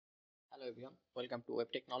Hello everyone, welcome to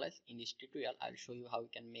Web Tech Knowledge. In this tutorial, I'll show you how you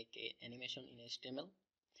can make an animation in HTML.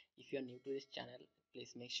 If you are new to this channel,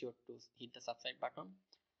 please make sure to hit the subscribe button.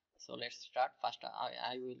 So let's start. First,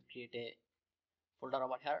 I will create a folder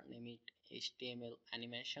over here, name it HTML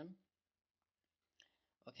animation.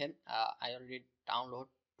 Okay, I already download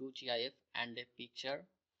 2 GIF and a picture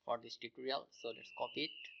for this tutorial. So let's copy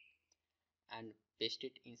it and paste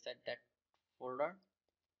it inside that folder.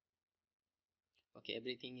 Okay,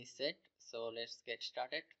 everything is set, so let's get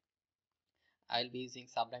started. I'll be using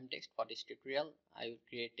Sublime Text for this tutorial. I will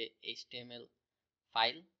create a HTML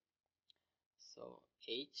file. So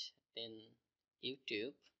H, then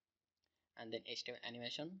YouTube, and then HTML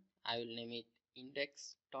animation. I will name it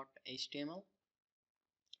index.html.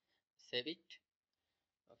 Save it.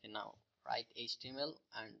 Okay, now write HTML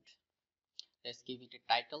and let's give it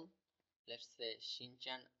a title. Let's say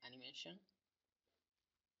Shinchan animation.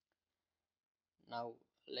 Now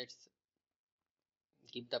let's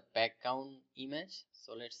give the background image.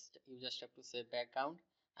 So you just have to say background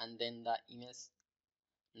and then the image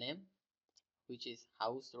name, which is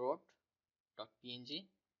houseroad.png.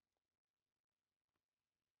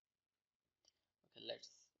 Okay, let's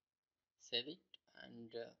save it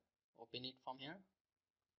and open it from here.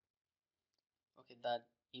 Okay, the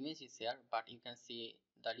image is here, but you can see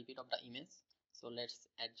the repeat of the image. So let's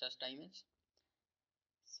adjust the image.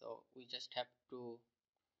 So we just have to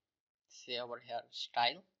say over here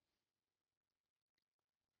style,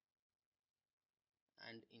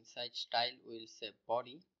 and inside style we'll say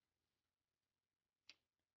body.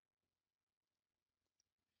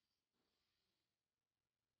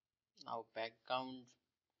 Now background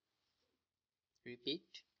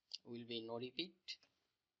repeat will be no repeat.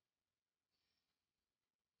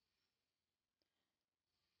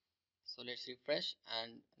 So let's refresh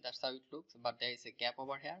and that's how it looks, but there is a gap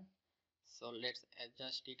over here. So let's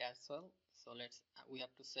adjust it as well. So we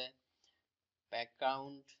have to say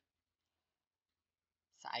background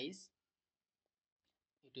size,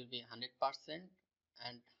 it will be 100%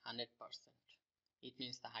 and 100%. It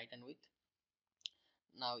means the height and width.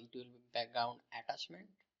 Now it will be background attachment.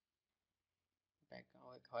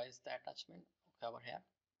 Background, where is the attachment? Okay, over here.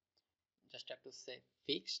 Just have to say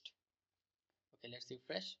fixed. Okay, let's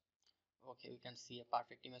refresh. Okay, we can see a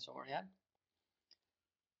perfect image over here.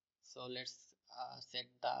 So let's set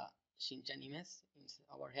the Shinchan image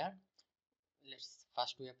over here.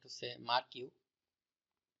 First we have to say marquee.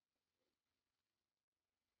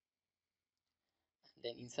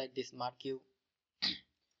 Then inside this marquee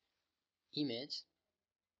image,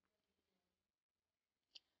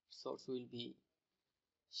 source will be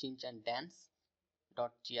Shinchan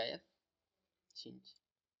dance.gif.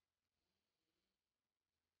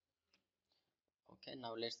 Okay,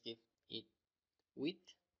 now let's give it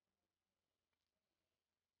width.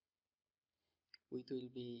 Width will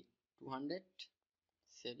be 200.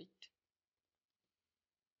 Save it.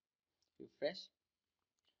 Refresh.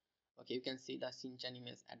 Okay, you can see the Shinchan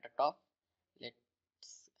image at the top. Let's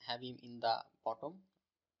have him in the bottom.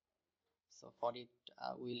 So for it,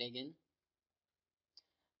 we'll again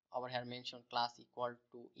over here mention class equal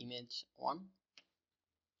to image1.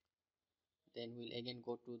 Then we'll again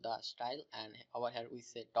go to the style and over here we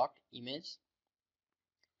say dot image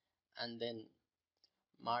and then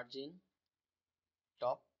margin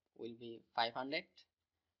top will be 500.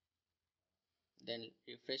 Then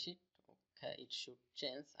refresh it. Okay, it should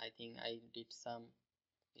change. I think I did some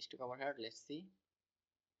mistake over here. Let's see.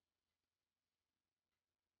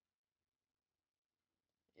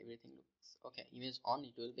 Everything looks okay. Image on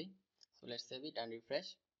it will be. So let's save it and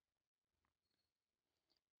refresh.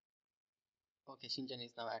 Okay, Shinchan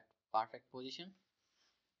is now at perfect position.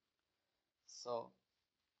 So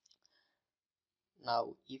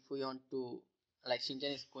now if we want to, like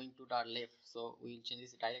Shinchan is going to the left, so we'll change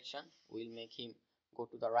this direction. We'll make him go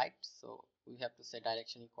to the right. So we have to say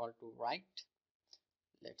direction equal to right.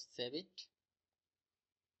 Let's save it.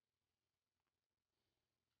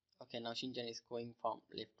 Okay, now Shinchan is going from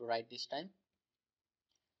left to right this time.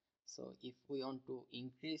 So if we want to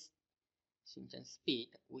increase Shinchan speed,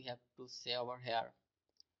 we have to say over here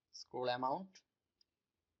scroll amount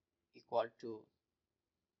equal to,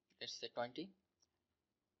 let's say 20.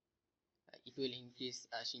 It will increase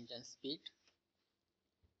Shinchan speed.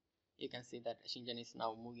 You can see that Shinchan is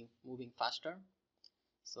now moving faster.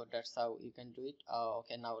 So that's how you can do it.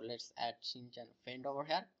 Okay, now let's add Shinchan friend over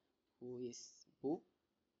here, who is Boo.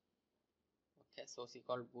 Okay, so it's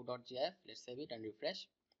called boo.gif. Let's save it and refresh.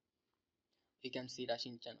 You can see the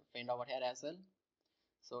Shinchan friend over here as well.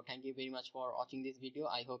 So thank you very much for watching this video.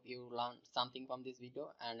 I hope you learned something from this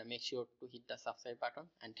video, and make sure to hit the subscribe button,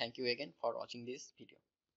 and thank you again for watching this video.